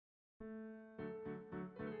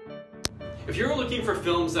If you're looking for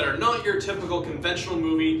films that are not your typical conventional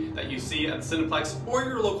movie that you see at Cineplex or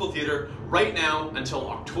your local theater, right now until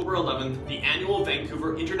October 11th, the annual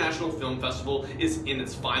Vancouver International Film Festival is in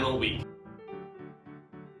its final week.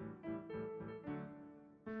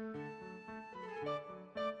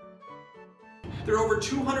 There are over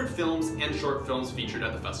 200 films and short films featured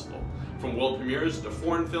at the festival. From world premieres to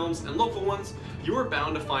foreign films and local ones, you are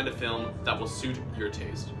bound to find a film that will suit your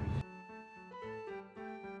taste.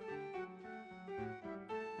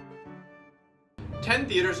 Ten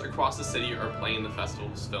theaters across the city are playing the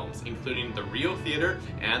festival's films, including the Rio Theatre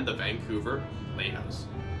and the Vancouver Playhouse.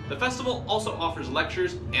 The festival also offers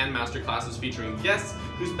lectures and masterclasses featuring guests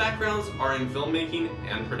whose backgrounds are in filmmaking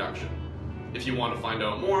and production. If you want to find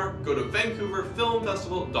out more, go to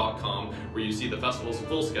vancouverfilmfestival.com where you see the festival's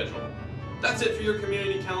full schedule. That's it for your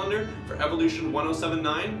community calendar. For Evolution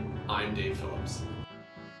 1079, I'm Dave Phillips.